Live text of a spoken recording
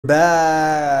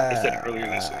I said earlier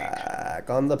this week.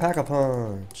 Back on the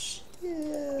Pack-a-Punch.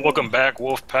 Yeah. Welcome back,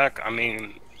 Wolfpack.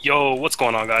 Yo, what's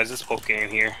going on, guys? It's Pokeaim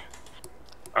here.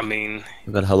 I mean,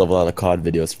 We've got a hell of a lot of COD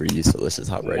videos for you, so let's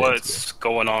just hop right into it. what's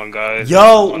going on, guys?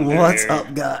 Yo, Blunder what's here.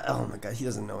 up, guy? Oh my god, he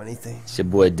doesn't know anything. It's your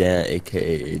boy Dan,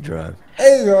 aka A-Drive.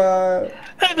 Hey, guy.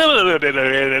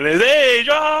 Hey,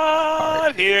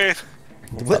 Drive here.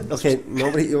 What? Okay,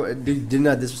 nobody did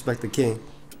not disrespect the king.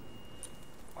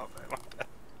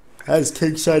 As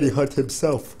King Shiny Hunt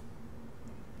himself.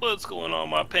 What's going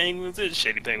on, my penguins? It's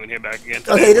Shady Penguin here back again.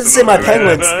 Okay, he doesn't say my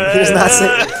penguins. He does not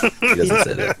say. He doesn't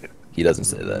say that. He doesn't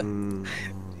say that.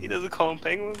 He doesn't call them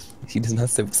penguins? He does not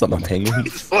say what's up, my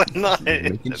penguins. Why not? You're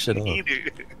making shit up. He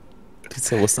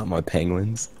said what's up, my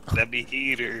penguins. That'd be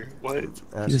heater. What?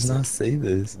 He does not say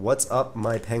this. What's up,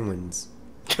 my penguins?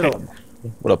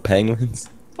 What up, penguins?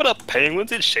 What up,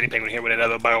 penguins? It's Shady Penguin here with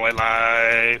another Bio White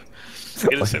Live.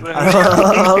 He doesn't say that.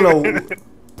 I don't know.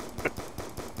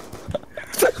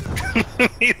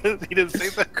 he doesn't say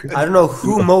that. I don't know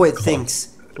who Moet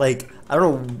thinks. Like, I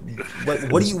don't know.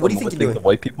 What do you think you're doing? The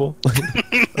white people?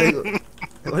 Like,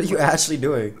 what are you actually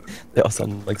doing? They all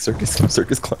sound like circus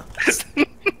clowns.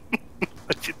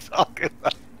 What you talking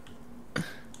about?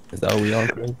 Is that what we all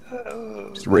do?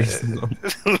 Oh, Just racism.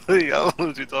 I don't know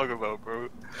what you talking about, bro.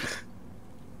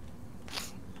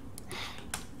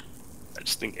 I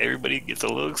just think everybody gets a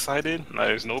little excited. Now,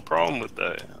 there's no problem with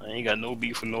that. I ain't got no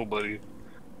beef with nobody.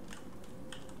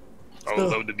 I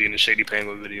would love to be in the Shady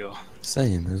Penguin video.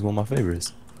 Same, it's one of my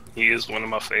favorites. He is one of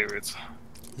my favorites.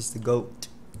 He's the GOAT.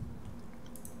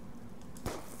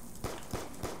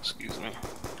 Excuse me.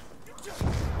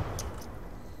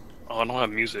 Oh, I don't have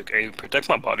music. Hey, protect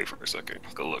my body for a second.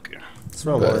 Go look here. That's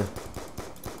what I Okay. wanted.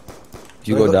 If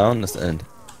you go down, that's the end.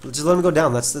 Just let him go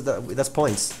down. That's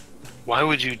points. Why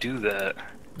would you do that?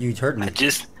 You heard me.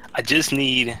 I just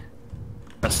need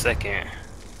a second.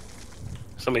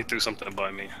 Somebody threw something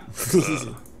by me.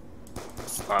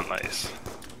 It's not nice.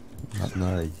 Not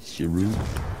nice, you're rude.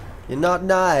 You're not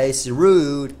nice. You're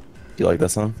rude. You like that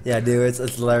song? Yeah, dude.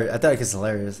 It's hilarious. I thought it's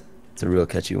hilarious. It's a real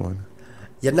catchy one.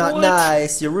 You're not What?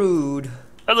 nice. You're rude.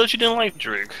 I thought you didn't like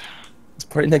Drake. It's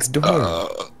Party Next Door.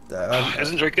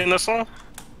 Isn't Drake in that song?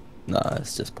 Nah,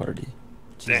 it's just Party.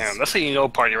 Damn, that's how you know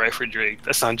party right for Drake.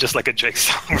 That sounds just like a Drake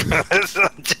song, bro. That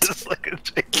sounds just like a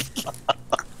Drake song.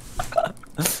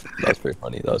 That was pretty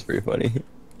funny. That was pretty funny.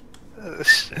 Oh,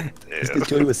 shit, This damn. kid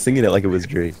Joey was singing it like it was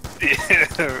Drake.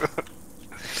 Yeah.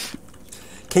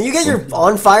 Can you get your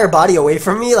on fire body away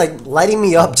from me? Like lighting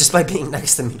me up just by being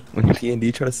next to me. When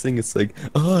PND try to sing, it's like,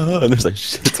 and there's like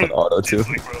shit it's on auto too. It's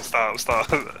like, bro, stop.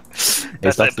 Hey,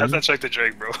 Pass stop that track to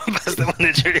Drake, bro. Pass that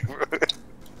one to Drake, bro.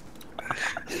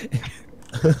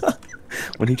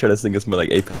 When he tried to sing, it's more like,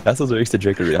 hey, pass those lyrics to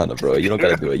Drake or Rihanna, bro. You don't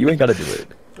gotta do it. You ain't gotta do it.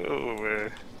 Oh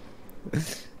man.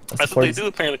 That's That's what they do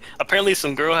apparently. Apparently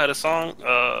some girl had a song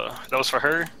that was for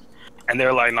her, and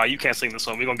they're like, "No, you can't sing this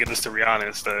one. We're gonna give this to Rihanna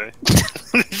instead."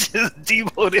 Just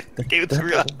demoed it, gave it to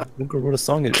Rihanna. One girl wrote a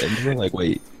song and you're like,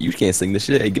 wait, you can't sing this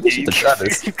shit. Hey, give this shit to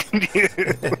Travis.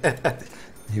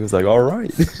 He was like, all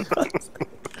right.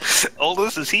 Oh,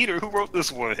 this is Heater. Who wrote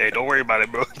this one? Hey, don't worry about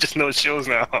it, bro. Just know it shows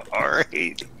now. All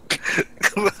right.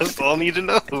 That's all I need to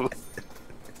know.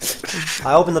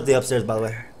 I opened up the upstairs, by the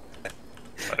way.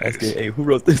 Asking, hey, who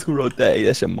wrote this? Who wrote that? Hey,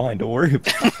 that's your mind. Don't worry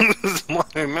about it. This is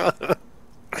mine now.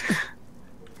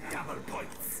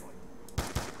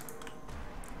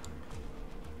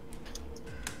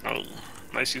 Oh,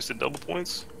 nice use of double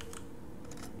points.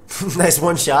 Nice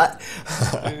one shot.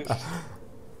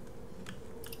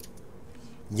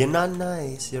 You're not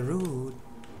nice. You're rude.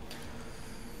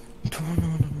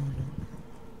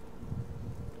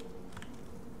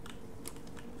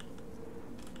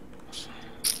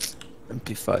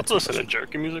 MP5. I've listened to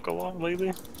jerking music a lot lately.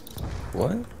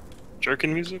 What?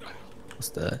 Jerking music? What's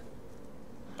that?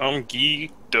 I'm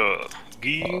geeked up.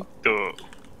 Geeked up.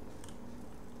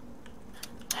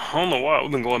 I don't know why.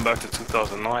 We've been going back to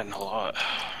 2009 a lot.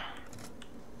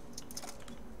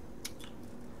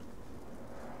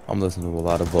 I'm listening to a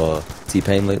lot of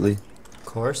T-Pain lately. Of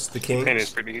course, the king. T-Pain is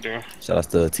pretty heater. Shout out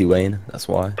to T-Wayne. That's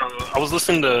why. I was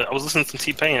listening to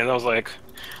T-Pain and I was like,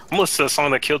 I'm listening to a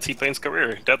song that killed T-Pain's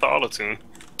career, Death of Autotune.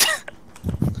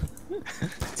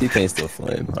 T-Pain's still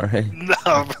flame, alright?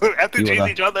 Nah, bro. After You will Jay-Z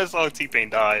not- dropped that song, T-Pain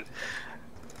died.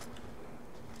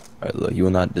 Alright, look, you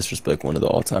will not disrespect one of the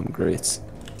all-time greats.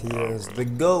 He is the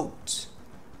GOAT.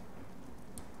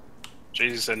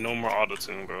 Jay-Z said no more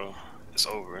autotune, bro. It's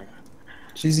over.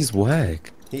 Jeez, he's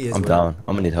whack. He is. I'm whack. down.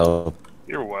 I'm gonna need help.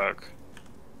 You're whack.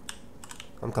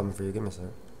 I'm coming for you. Give me a sec.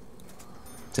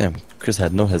 Damn, Chris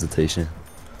had no hesitation.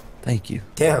 Thank you.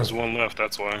 Damn. There's one left,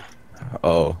 that's why.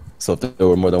 Oh, so if there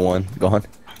were more than one gone?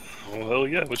 Oh, hell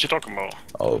yeah. What you talking about?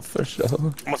 Oh, for sure.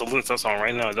 I'm about to list that song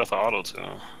right now. That's an auto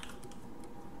tune.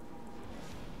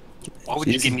 Why would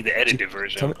you give me the edited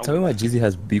version? Tell me why Jeezy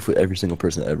has beef with every single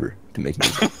person ever to make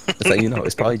music. Just like you know,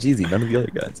 it's probably Jeezy, none of the other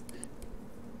guys.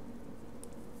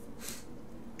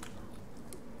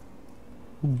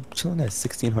 Chilling at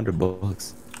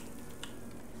 $1,600.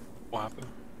 What happened?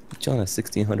 Chilling at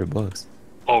 $1,600.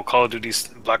 Oh, Call of Duty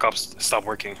Black Ops stopped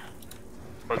working.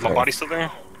 Is my body still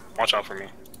there? Watch out for me.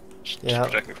 Just Yeah,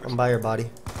 protect me first. I'm by your body.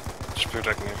 Just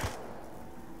protect me.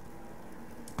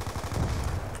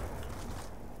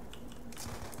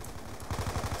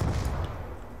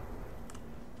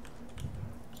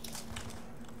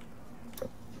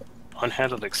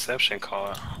 Unhandled exception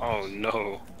call. Oh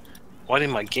no. Why did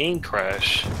my game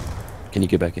crash? Can you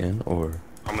get back in, or?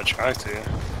 I'm gonna try to.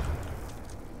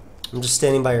 I'm just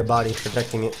standing by your body,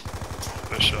 protecting it.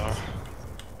 For sure.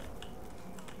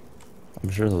 I'm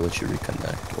sure they'll let you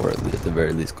reconnect, or at the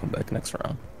very least come back next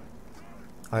round.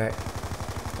 Alright.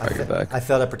 Alright, you're back. I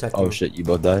failed at protecting. Oh shit, you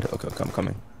both died? Okay, I'm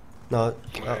coming. No,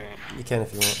 Wait. you can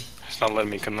if you want. It's not letting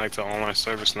me connect to online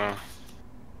service now.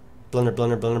 Blunder,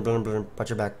 blunder, blunder, blunder, blunder. Watch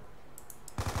your back.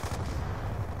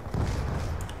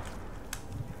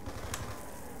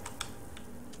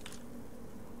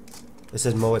 It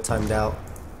says Moet timed out.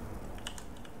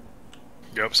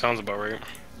 Yep, sounds about right.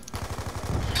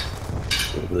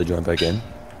 Will they join back in?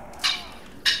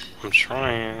 I'm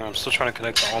trying. I'm still trying to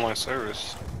connect to online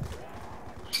service.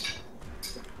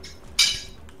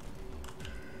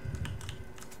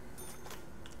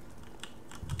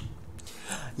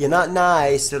 You're not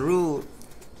nice, you're rude.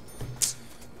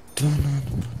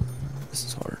 This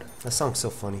is hard. That song's so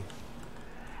funny.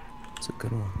 It's a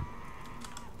good one.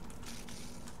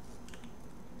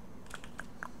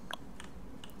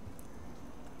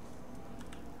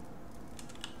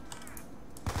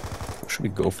 What should we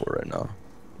go for right now?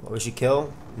 What we should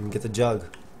kill and get the jug.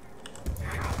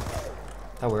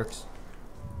 That works.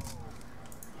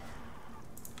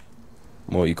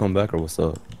 Mo, you come back or what's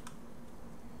up?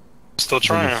 Still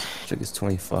trying. Check is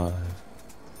 25.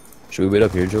 Should we wait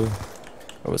up here, Joey?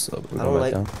 Or what's up? We're I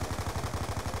going don't back like- down?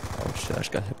 Oh shit, I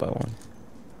just got hit by one.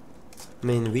 I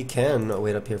mean, we can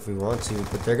wait up here if we want to,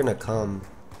 but they're gonna come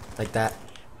like that.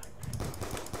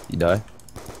 You die?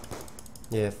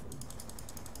 Yeah.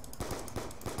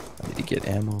 I need to get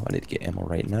ammo. I need to get ammo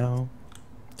right now.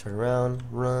 Turn around,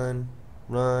 run,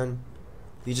 run.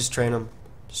 You just train them.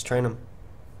 Just train them.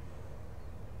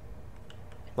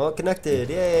 Well, connected.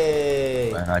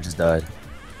 Yay! And I just died.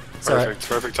 It's alright.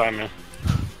 Perfect timing.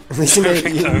 At least you made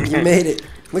it. You made it.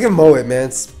 Look at Moet,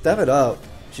 man. Step it up.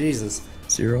 Jesus.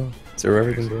 Zero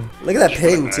everything, bro. Look at that Just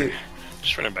run ping, it too. back.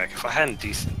 Just run it back. If I hadn't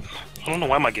decent, I don't know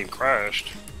why my game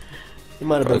crashed. He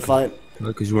might have been fine.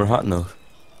 Because you weren't hot enough.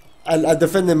 I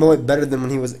defended Moet better than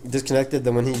when he was disconnected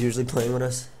than when he's usually playing with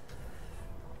us.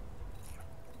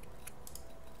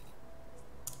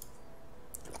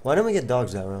 Why didn't we get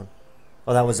dogs that round?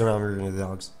 Oh, that was the round we were gonna do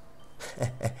dogs.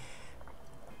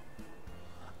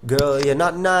 Girl, you're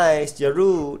not nice. You're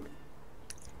rude.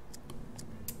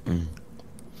 Mm.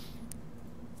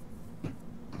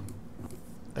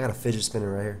 I got a fidget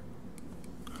spinner right here.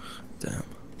 Damn.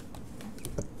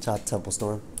 Shot Temple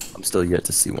Storm. I'm still yet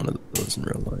to see one of those in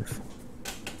real life.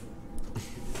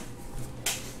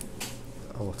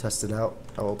 I will test it out.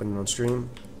 I'll open it on stream.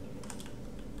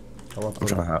 I'm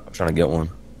trying to get one.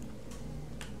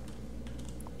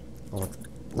 I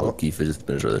Low key fidget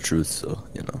spinners are the truth, so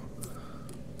you know.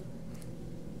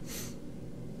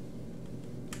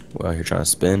 We're out here trying to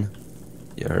spin.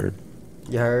 You heard?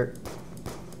 You heard?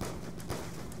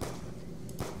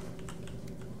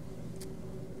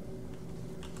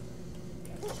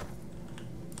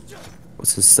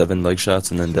 What's his 7 leg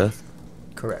shots and then death?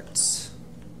 Correct.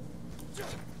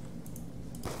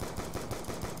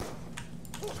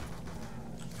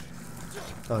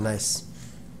 Oh, nice.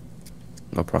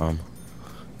 No problem.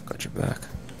 Got your back.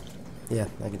 Yeah,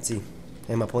 I can see.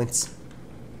 And my points.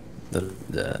 I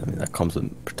mean, that comes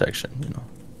with protection, you know.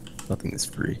 Nothing is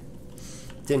free.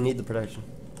 Didn't need the protection.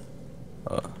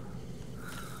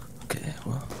 Okay,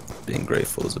 well, being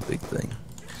grateful is a big thing.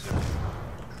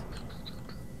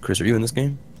 Chris, are you in this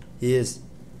game? He is.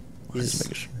 Just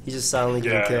making sure. He's just silently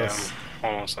getting Yeah, I am. kills.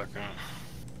 Hold on a second.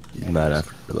 He's mad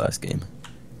after the last game.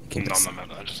 He came No, to I'm not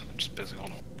mad. I'm just busy.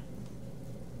 Hold on.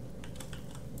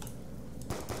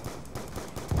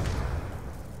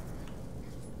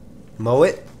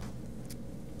 Moet?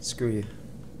 Screw you.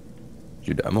 Did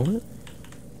you demo it?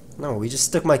 No, we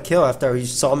just took my kill after he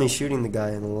saw me shooting the guy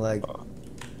in the leg.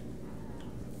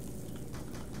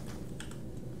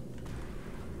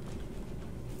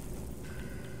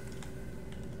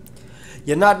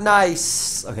 You're not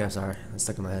nice. Okay, I'm sorry. It's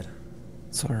stuck in my head.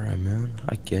 It's alright, man.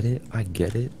 I get it. I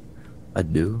get it. I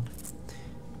do.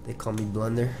 They call me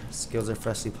Blunder. Skills are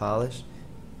freshly polished.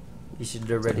 You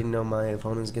should already know my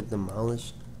opponents get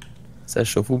demolished. Is that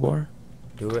Shofu bar?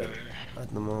 Do it.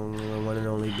 At the moment, the one and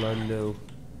only Blunder.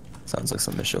 Sounds like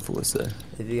something Shofu would say.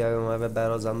 If you got whatever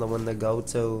battles, I'm the one to go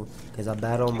to. Cause I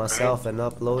battle myself and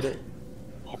upload it.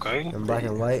 Okay. In black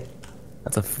and white.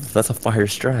 That's a fire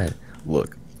strat.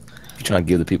 Look, if you're trying to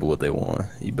give the people what they want,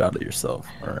 you battle yourself.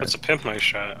 Alright. That's a pimp night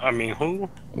shot. I mean, who?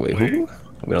 Wait, who?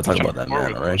 We don't talk about that, man.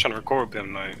 I'm Alright. trying to record pimp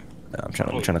night. Yeah,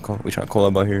 we trying to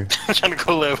collab out here. I'm trying to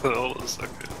collab with all those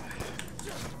suckers.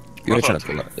 If you ain't trying to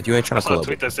collab,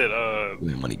 Tweet that said,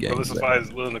 money game. Melissa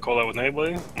is willing to collab with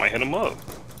anybody, might hit him up.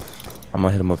 I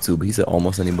might hit him up too, but he said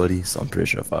almost anybody, so I'm pretty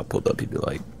sure if I pulled up, he'd be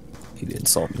like, he'd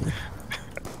insult me.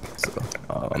 So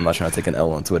I'm not trying to take an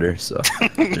L on Twitter, so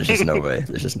there's just no way.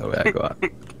 There's just no way I go out.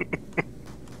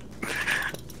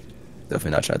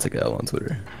 Definitely not trying to take an L on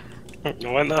Twitter.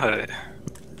 Why not?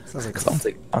 Sounds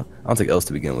like I don't take L's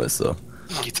to begin with, so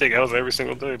You take L's every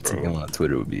single day, bro. taking one on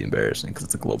Twitter would be embarrassing because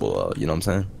it's a global L. You know what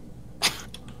I'm saying?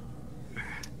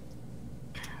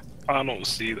 I don't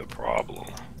see the problem.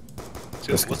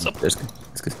 Just, what's up?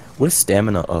 What is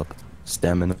stamina up?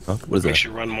 Stamina up? What is Makes that?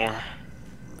 you run more.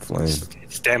 Flame.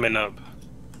 Stamina up.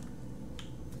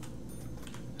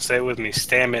 Say it with me.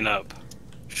 Stamina up.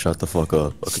 Shut the fuck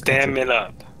up. Okay, Stamina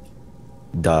up.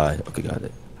 Die. Okay, got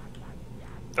it.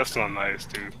 That's not nice,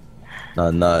 dude.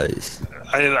 Not nice.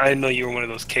 I didn't know you were one of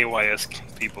those KYS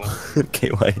people.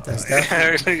 KYS.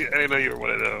 I didn't know you were one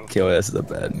of those. KYS is a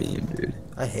bad meme, dude.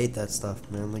 I hate that stuff,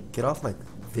 man. Like, get off my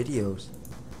videos.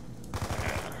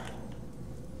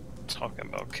 Talking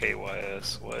about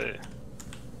KYS, what?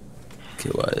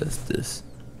 KYS this.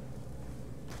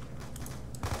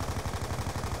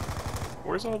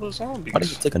 Where's all the zombies? Why did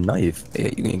you take a knife?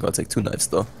 Hey, you ain't gonna take 2 knives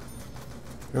though.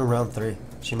 You're in round 3.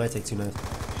 She might take 2 knives.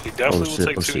 He definitely will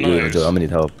take 2 Yeah, knives. Joe, I'm gonna need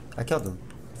help. I killed them.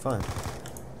 Fine.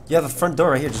 You have a front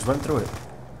door right here. Just run through it.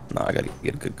 Nah, I gotta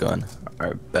get a good gun.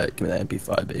 Alright, bet. Give me that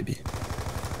MP5, baby.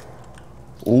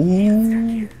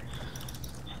 Ooh.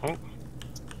 Oh.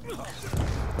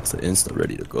 That's an insta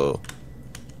ready to go.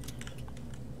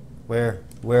 Where?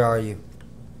 Where are you?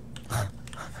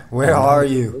 Where are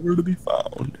you? Nowhere to be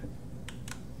found.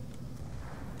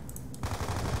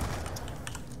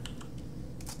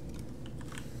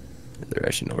 They're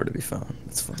actually nowhere to be found.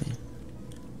 That's funny.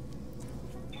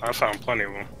 I found plenty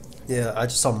of them. Yeah, I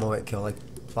just saw Moet kill like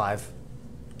 5.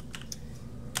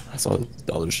 I saw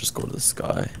dollars just go to the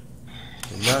sky.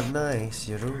 You're not nice.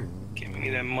 You're rude. Give me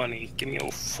that money. Give me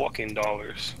your fucking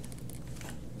dollars.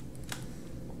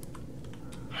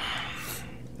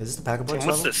 Is this the Pack-a-Punch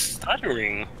What's level? the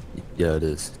stuttering? Yeah, it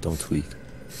is. Don't tweak.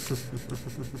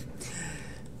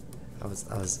 I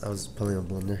was pulling a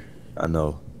Blunder. I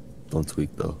know. Don't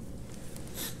tweak though.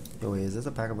 Oh wait, is this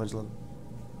a Pack-a-Punch level?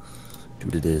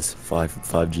 Dude, it is. 5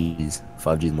 Gs.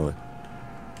 5 Gs more.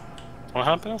 What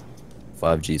happened?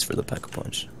 5 Gs for the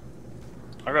Pack-a-Punch.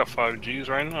 I got 5 Gs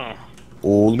right now.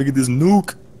 Oh, let me get this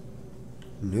nuke.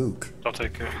 Nuke. Don't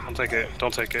take it. Don't take it.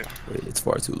 Don't take it. Wait, it's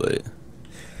far too late.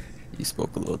 You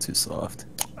spoke a little too soft.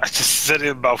 I just said it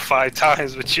about 5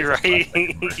 times, but you're right.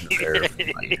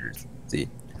 See,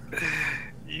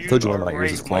 You told you one are of my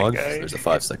ears is right, my clogged. guy. There's a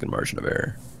 5-second margin of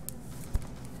error.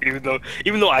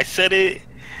 Even though I said it,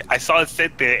 I saw it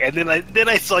sit there, and then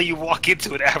I saw you walk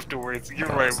into it afterwards. You're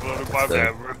right, bro. My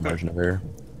bad, bro. Margin of error.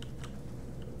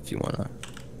 If you wanna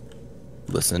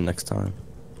listen next time.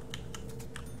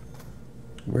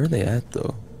 Where are they at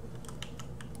though?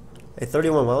 Hey,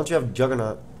 31. Why don't you have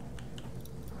Juggernaut?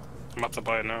 I'm about to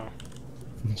buy it now.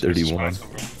 31.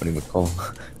 Don't even call.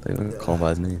 Don't even call by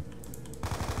his name.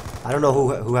 I don't know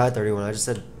who had 31. I just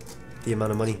said the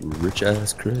amount of money. Rich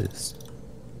ass Chris.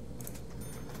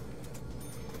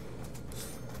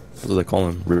 That's what they call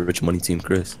him. Rich Money Team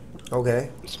Chris. Okay.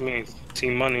 It's me,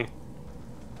 Team Money.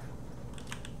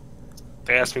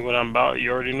 They asked me what I'm about.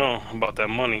 You already know about that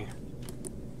money.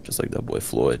 Just like that boy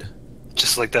Floyd.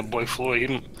 Just like that boy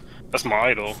Floyd. That's my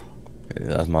idol. Yeah,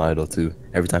 that's my idol too.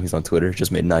 Every time he's on Twitter,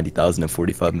 just made 90,000 in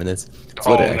 45 minutes.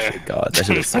 Floyd actually, God, that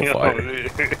shit is so fire.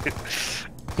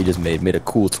 He just made a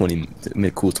cool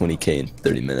 20K in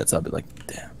 30 minutes. I'd be like,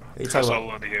 damn. What are you That's talking all I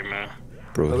about? love to hear, man.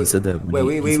 Bro, he said that.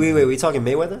 Wait. We talking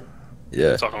Mayweather?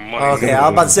 Yeah. Talking money. Oh, okay, I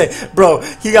was about to say, bro,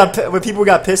 when people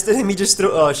got pissed at him, he just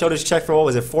showed his check for what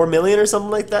was it, 4 million or something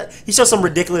like that. He showed some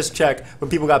ridiculous check when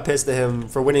people got pissed at him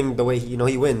for winning the way he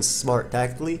wins smart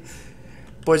tactically.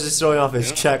 Boy's just showing off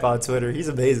his check on Twitter. He's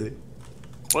amazing.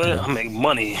 Well, I make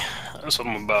money. That's what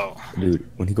I'm about. Dude,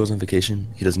 when he goes on vacation,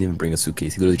 he doesn't even bring a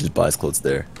suitcase. He literally just buys clothes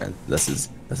there, and that's his.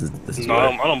 No,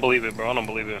 I don't believe it, bro. I don't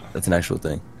believe it. That's an actual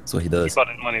thing. That's what he He does. got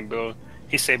his money, bro.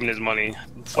 He's saving his money.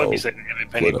 Floyd be saving every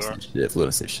penny, bro. Floyd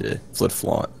don't say shit. Floyd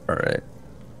flaunt. All right.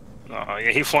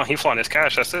 Yeah, he flaunt his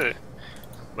cash. That's it.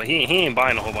 But he ain't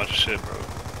buying a whole bunch of shit, bro.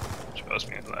 Trust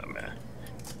me on that, man.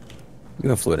 You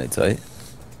know Floyd ain't tight.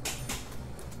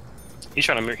 He's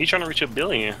trying to reach $1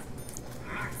 billion.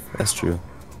 That's true.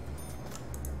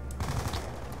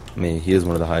 I mean, he is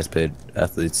one of the highest paid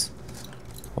athletes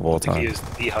of all time. He is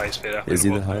the highest paid athlete. Is he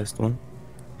the highest one?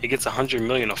 He gets $100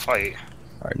 million a fight.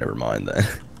 All right, never mind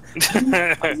that.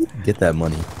 Get that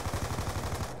money.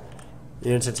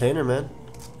 You're an entertainer, man.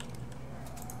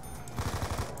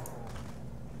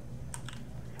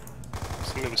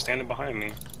 Somebody was standing behind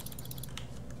me.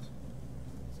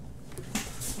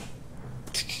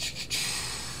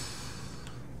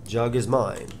 Jug is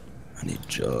mine. I need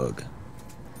Jug.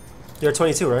 You're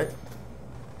 22, right?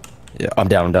 Yeah, I'm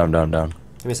down.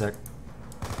 Give me a sec.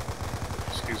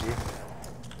 Excuse me.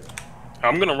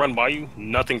 I'm gonna run by you.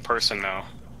 Nothing person now.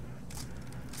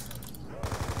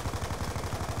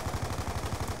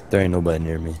 There ain't nobody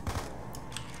near me.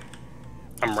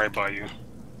 I'm right by you.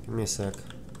 Give me a sec.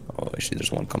 Oh, actually,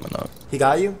 there's one coming up. He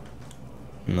got you?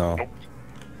 No.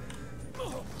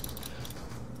 Nope.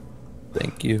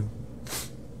 Thank you.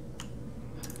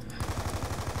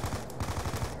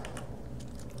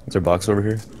 Is there a box over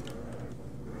here?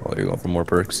 Oh, you're going for more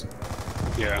perks?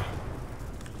 Yeah.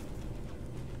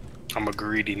 I'm a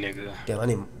greedy nigga. Damn, I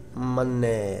need money.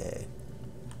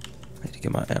 I need to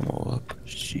get my ammo up.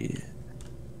 Shit.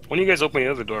 When you guys open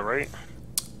the other door, right?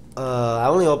 I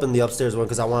only opened the upstairs one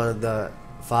because I wanted the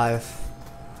 5.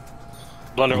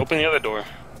 Blunder, open the other door.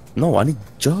 No, I need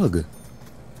Jug.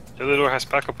 The other door has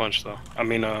Pack-a-Punch, though. I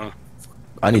mean, I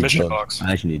need mystery Jug. box.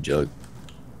 I actually need Jug.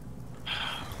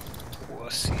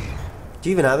 Let's see. Do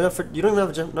you even have enough for? You don't even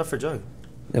have enough for Jug.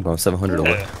 Yeah, but I'm 700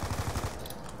 away. Yeah.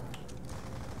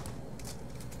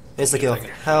 Insta kill.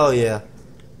 Hell yeah.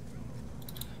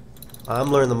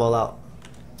 I'm learning them all out.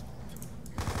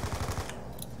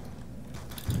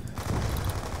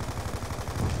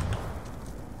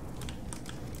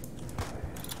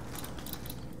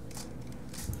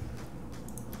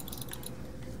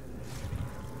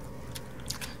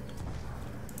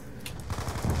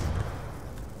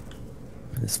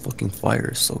 This fucking fire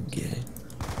is so gay.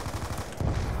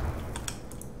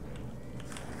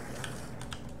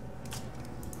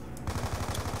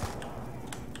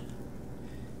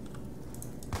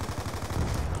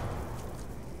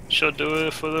 She'll do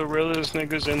it for the realest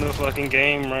niggas in the fucking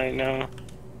game right now.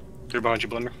 They're behind you,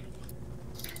 Blunder.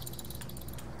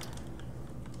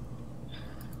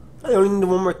 I only need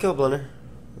one more kill, Blunder.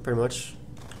 Pretty much.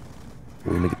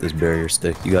 We're gonna get this barrier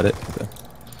stick. You got it? Okay.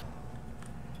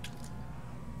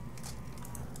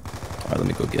 Alright, let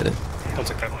me go get it. Don't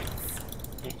take that one.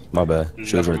 My bad.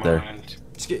 Show's Never right there. mind.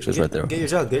 Just right there. Get your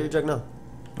Jug. Get your Jug now.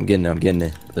 I'm getting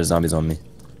it. There's zombies on me.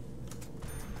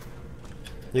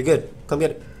 You're good. Come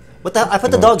get it. What the hell? I put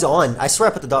the dogs on. I swear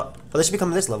I put the dog. Oh, they should be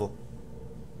coming this level.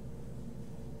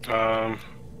 Yeah,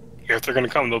 if they're gonna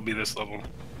come, they'll be this level.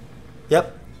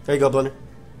 Yep. There you go, Blunder.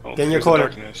 Oh, Get in your here's the corner.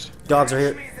 darkness. Dogs are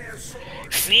here.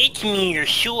 Feed me your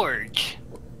sword.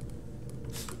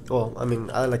 Well, I mean,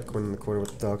 I like going in the corner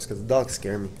with the dogs because the dogs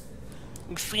scare me.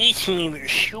 Feed me your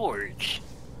sword.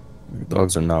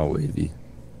 Dogs are not wavy.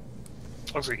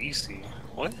 Dogs are easy.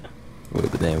 What? Wait,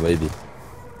 but they ain't wavy.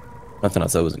 Nothing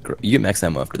else I wasn't correct. You get max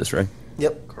ammo after this, right?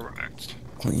 Yep. Correct.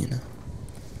 Clean.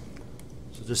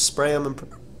 So just spray them and.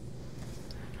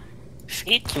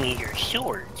 Feed me your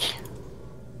sword.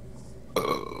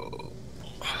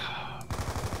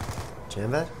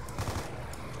 Jamvad?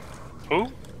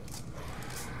 Who?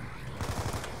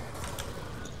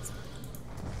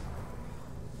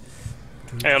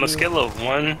 Hey, on a scale of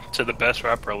 1 to the best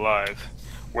rapper alive,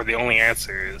 where the only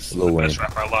answer is Lil the best Wayne.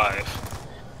 rapper alive,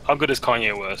 how good is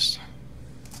Kanye West?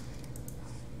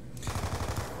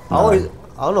 I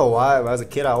don't know why, but as a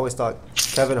kid, I always thought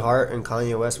Kevin Hart and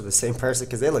Kanye West were the same person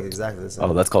because they look exactly the same.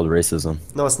 Oh, that's called racism.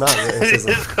 No, it's not.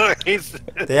 It's crazy.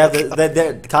 They have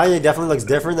Kanye definitely looks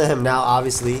different than him now,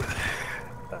 obviously.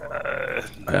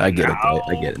 I get it.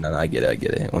 I get it. No, I get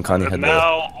it. When Kanye had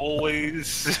Now,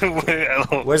 always.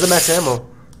 Where's the max ammo?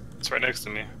 It's right next to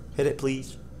me. Hit it,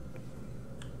 please.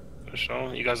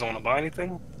 Show. You guys don't want to buy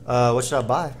anything? What should I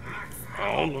buy?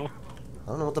 I don't know. I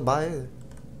don't know what to buy either.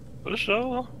 For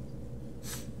sure.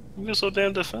 You get so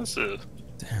damn defensive.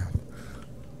 Damn.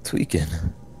 Tweaking.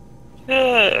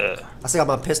 Yeah. I still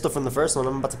got my pistol from the first one.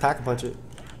 I'm about to pack a punch it.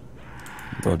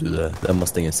 Don't do that. That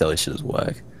Mustang and Sally shit is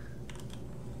whack.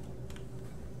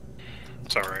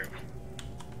 It's alright.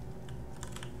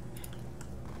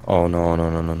 Oh no no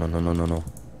no no no no no no no.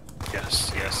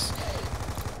 Yes, yes.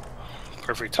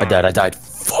 Perfect time. I died.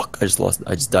 Fuck, I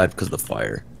just died because of the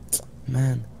fire.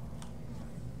 Man.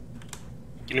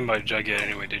 You didn't buy a jug yet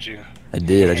anyway, did you? I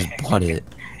did, I just bought it.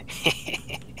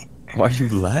 Why are you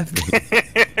laughing?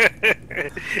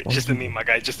 Just a meme, my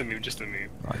guy, just a meme, just a meme.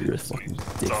 Oh, you're a fucking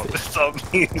dickhead. It's all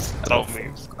memes. It's all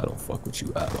memes. I don't fuck with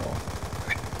you at all.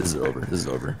 This is over. This is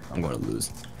over. I'm gonna lose.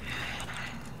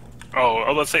 Oh, I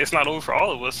was about to say it's not over for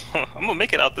all of us. I'm gonna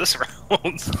make it out this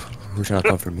round. Who's trying to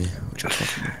come for me? Who's trying to come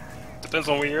for me? Depends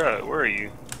on where you're at. Where are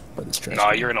you?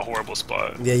 Nah, you're in a horrible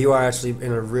spot. Yeah, you are actually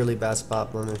in a really bad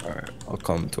spot, Blunder. Alright, I'll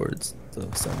come towards the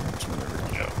center.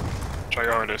 Whatever. Yeah. Try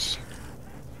your hardest.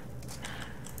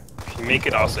 If you make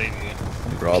it, I'll save you.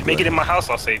 If you make it in my house,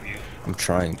 I'll save you. I'm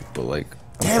trying, but like...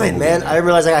 Damn it, man. I didn't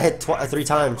realize I got hit 3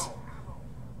 times.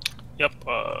 Yep,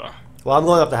 Well, I'm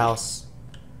going up the house.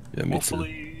 Yeah, me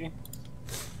hopefully...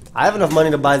 I have enough money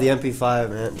to buy the MP5,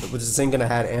 man, which is the same gun I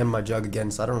had and my jug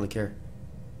again, so I don't really care.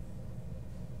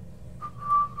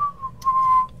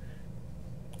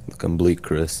 Looking bleak,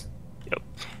 Chris. Yep.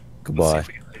 Goodbye.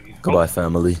 Goodbye,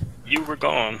 family. You were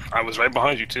gone. I was right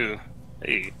behind you, too.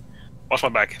 Hey, watch my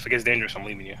back. If it gets dangerous, I'm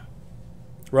leaving you.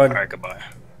 Run. Alright, goodbye.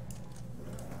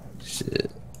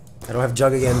 Shit. I don't have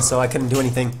jug again, so I couldn't do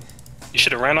anything. You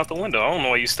should have ran out the window. I don't know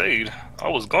why you stayed. I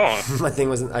was gone. My thing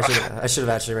wasn't. I should have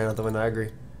actually ran out the window. I agree.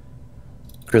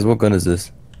 Chris, what gun is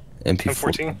this?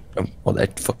 M14. Oh,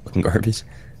 that fucking garbage.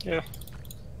 Yeah.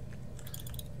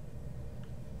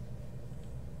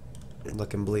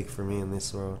 Looking bleak for me in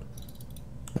this road.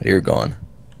 You're gone.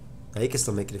 Yeah, he can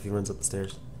still make it if he runs up the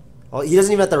stairs. He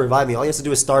doesn't even have to revive me. All he has to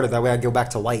do is start it. That way I go back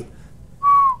to white.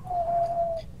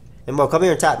 And Mo, come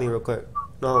here and tap me real quick.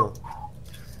 No.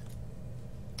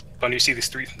 Don't you see these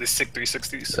sick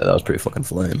 360s? Yeah, that was pretty fucking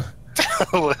flame.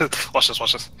 Watch this,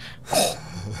 watch this.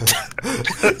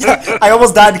 Yeah, I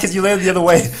almost died because you landed the other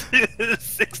way.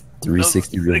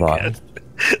 360 revive.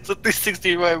 It's a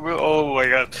 360 revive, bro. Oh my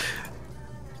god.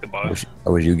 Goodbye. I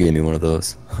wish you gave me one of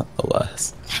those.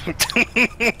 Alas.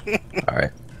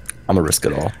 Alright. I'm gonna risk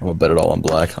it all. I'm gonna bet it all on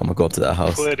black. I'm gonna go up to that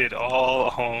house. Put it all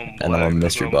on black. And I'm gonna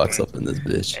mystery box up in this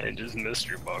bitch. And just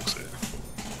mystery box it.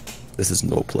 This is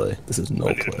no play. This is no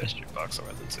I need play. a mystery box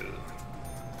around the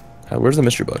two. Where's the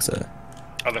mystery box at?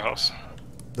 Other house.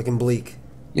 Looking bleak.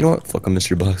 You know what? Fuck a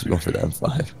mystery box. We're going for the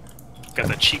M5. Got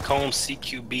the Cheekcomb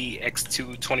CQB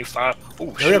X225.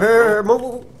 Oh shit. Here,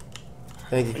 move.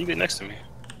 Thank You you. get next to me.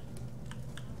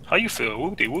 How you feel?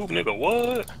 Whoop-de-whoop, nigga,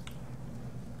 what?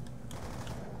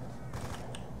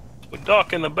 With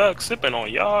Doc in the back sipping on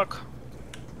yak.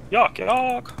 Yak,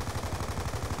 yak.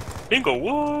 Bingo,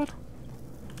 what?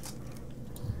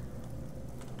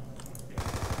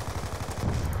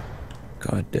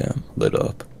 God damn. Lit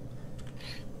up.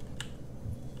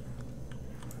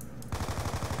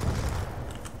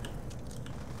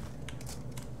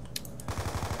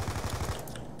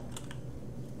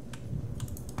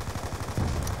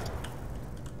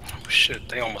 Oh shit,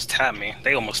 they almost tapped me.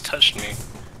 They almost touched me.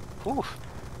 Whew.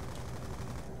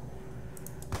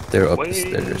 They're up the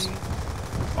stairs.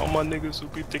 All my niggas who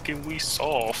be thinking we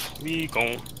soft, we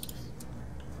gon'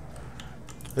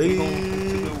 Hey.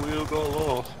 till the wheel go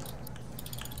off.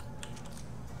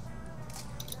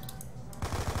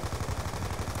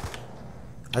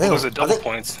 I think It was a double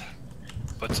points,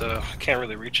 but can't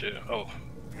really reach it. Oh,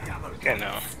 can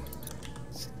now.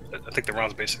 I think the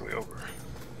round's basically over.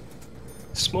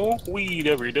 Smoke weed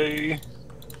every day.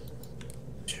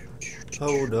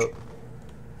 Hold up.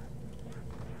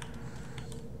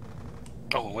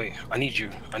 Oh wait, I need you.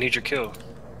 I need your kill.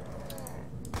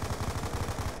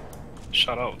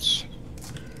 Shoutouts.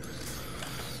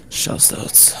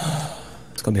 Shoutouts.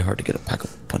 It's gonna be hard to get a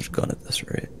pack-a-punch gun at this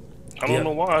rate. I don't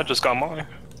know why. I just got mine.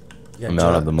 You I got mean, I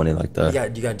don't have the money like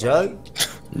that. You got jug?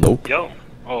 Nope. Yo.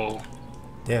 Oh.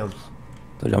 Damn.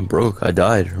 But I'm broke. I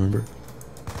died, remember?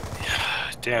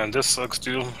 Damn, this sucks,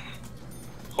 dude.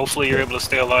 Hopefully you're able to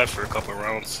stay alive for a couple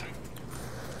rounds.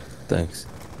 Thanks.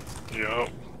 Yo.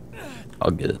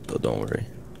 I'll get it, though. Don't worry.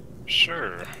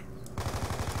 Sure.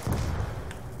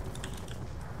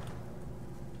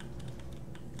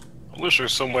 I wish there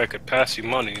was some way I could pass you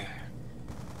money.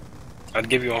 I'd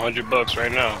give you $100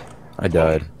 right now. I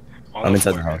died. On I'm the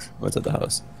inside the floor. house. I'm inside the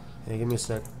house. Hey, give me a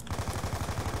sec.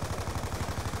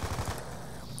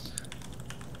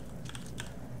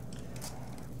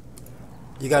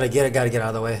 You gotta get out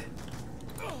of the way.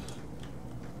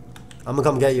 I'm gonna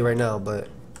come get you right now, but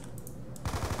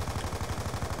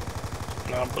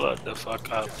Nah, blood the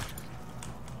fuck up.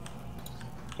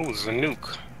 Ooh, it's a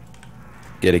nuke.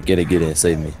 Get it,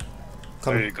 save me.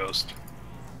 come. There you go.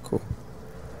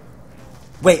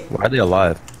 Wait, Why are they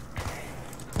alive?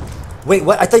 wait,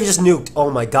 what? I thought you just nuked. Oh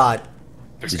my god.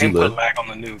 There's Did you input live? lag on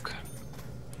the nuke.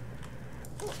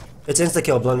 It's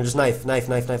insta-kill, Blunder. Just knife, knife,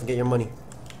 knife, knife, and get your money.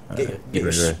 Get right.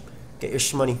 your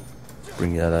shmoney.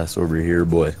 Bring that ass over here,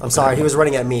 boy. I'm sorry, he was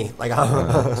running at me. Like,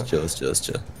 Let's chill, let's chill, let's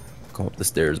chill. Come up the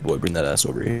stairs, boy. Bring that ass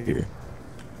over here.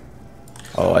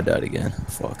 Oh, I died again.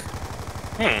 Fuck.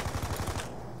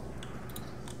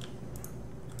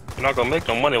 You're not gonna make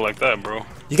no money like that, bro.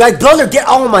 you guys, Blunder, get.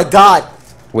 Oh my god.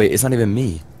 Wait, it's not even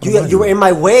me. You were in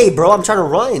my way, bro. I'm trying to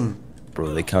run.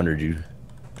 Bro, they countered you.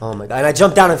 Oh my god. And I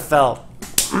jumped down and fell.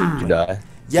 Did you die?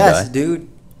 Yes, Did you die? dude.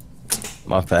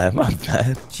 My bad, my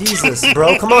bad. Jesus,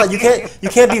 bro. Come on. You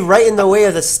can't be right in the way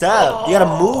of the step. You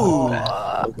gotta move.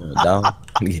 I'm going down.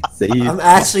 I'm getting saved. I'm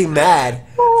actually mad.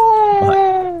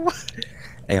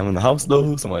 Hey, I'm in the house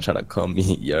though. Someone trying to come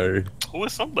me, yo. Who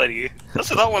is somebody? That's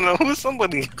what I want to know. Who is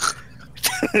somebody?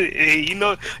 Hey, you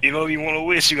know, you want to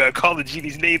wish. You gotta call the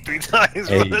genie's name 3 times.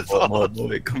 Hey, Bro, that's all.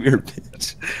 boy, come here,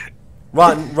 bitch.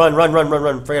 Run.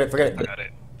 Forget it. I got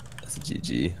it. That's a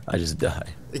GG. I just died.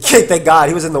 Thank God,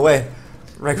 he was in the way.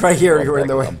 Right here, you were in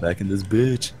the way. I'm back in this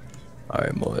bitch. All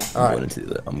right, Moet. All right.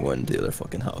 I'm going into the other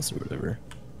fucking house or whatever.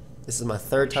 This is my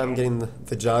 3rd time getting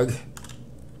the jug.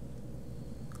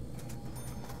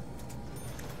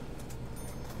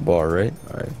 Bar, right?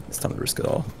 All right, it's time to risk it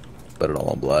all. Bet it all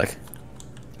on black.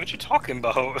 What you talking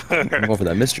about? I'm going for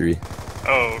that mystery.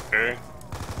 Oh, okay.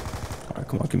 All right,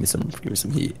 come on, give me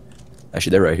some heat.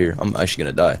 Actually, they're right here. I'm actually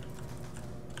gonna die.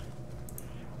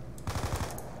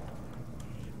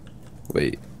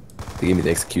 Wait, they gave me the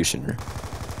executioner.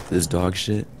 This dog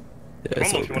shit. Yeah, I don't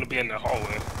it's know if you over. want to be in the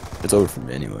hallway. It's over for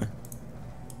me anyway.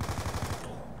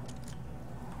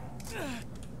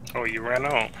 Oh, you ran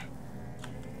out.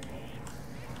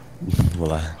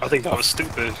 Well, I think that was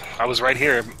stupid. I was right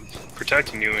here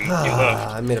protecting you, and you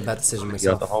left. I made a bad decision get out the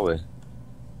myself. hallway.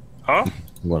 Huh?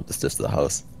 I'm going up the steps to the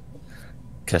house.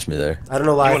 Catch me there. I don't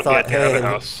know why You I wanna be thought, at the other hey,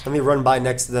 house. let me run by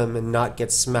next to them and not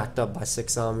get smacked up by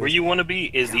 6 zombies. Where you want to be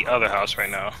is the other house right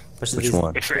now. Especially Which these-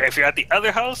 one? If you're at the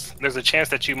other house, there's a chance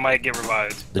that you might get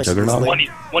revived. The Especially Juggernaut? these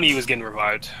One of you is getting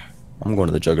revived. I'm going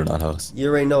to the Juggernaut house. You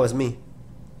already know it's me.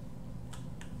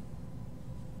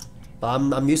 But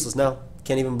I'm useless now.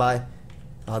 Can't even buy.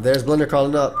 Oh, there's Blunder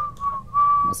crawling up.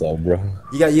 What's up, bro?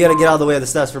 You gotta get out of the way of the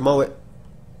steps for Moet.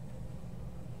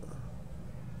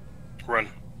 Run.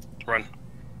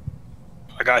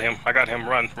 I got him.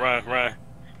 Run. Run where?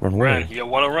 Run. You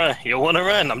wanna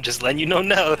run. I'm just letting you know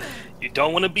now. You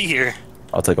don't wanna be here.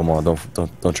 I'll take them on.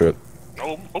 Don't trip.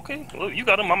 Oh, okay. Well, you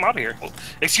got him. I'm out of here. Oh,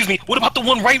 excuse me. What about the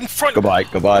one right in front? Goodbye.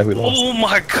 We lost. Oh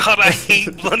my god, I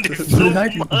hate Blunder so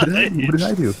much. What did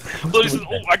I do? Blunder says,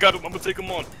 oh, I got him. I'm gonna take him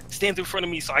on. Stands in front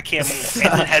of me so I can't move.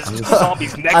 And it has 2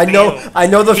 zombies next I to know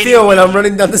him. the feel when I'm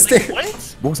running down the stairs.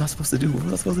 What? What was I supposed to do?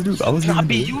 I wasn't Not even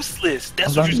be in the way. useless. I That's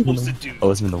was what not you're even supposed to in the- do. I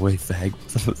wasn't in the way,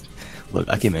 fag. Look,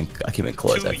 I came in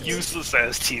clutch. 2 I think. useless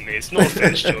ass teammates. No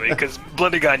offense, Joey, because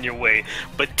Blunder got in your way.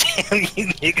 But damn you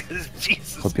niggas,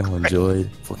 Jesus. Hope y'all enjoyed.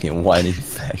 Fucking whining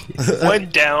faggot. 1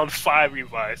 down, 5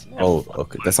 revives. Man, Oh, fuck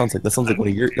okay. Blunder. That sounds like one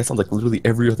of your. That sounds like literally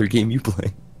every other game you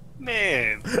play.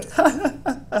 Man.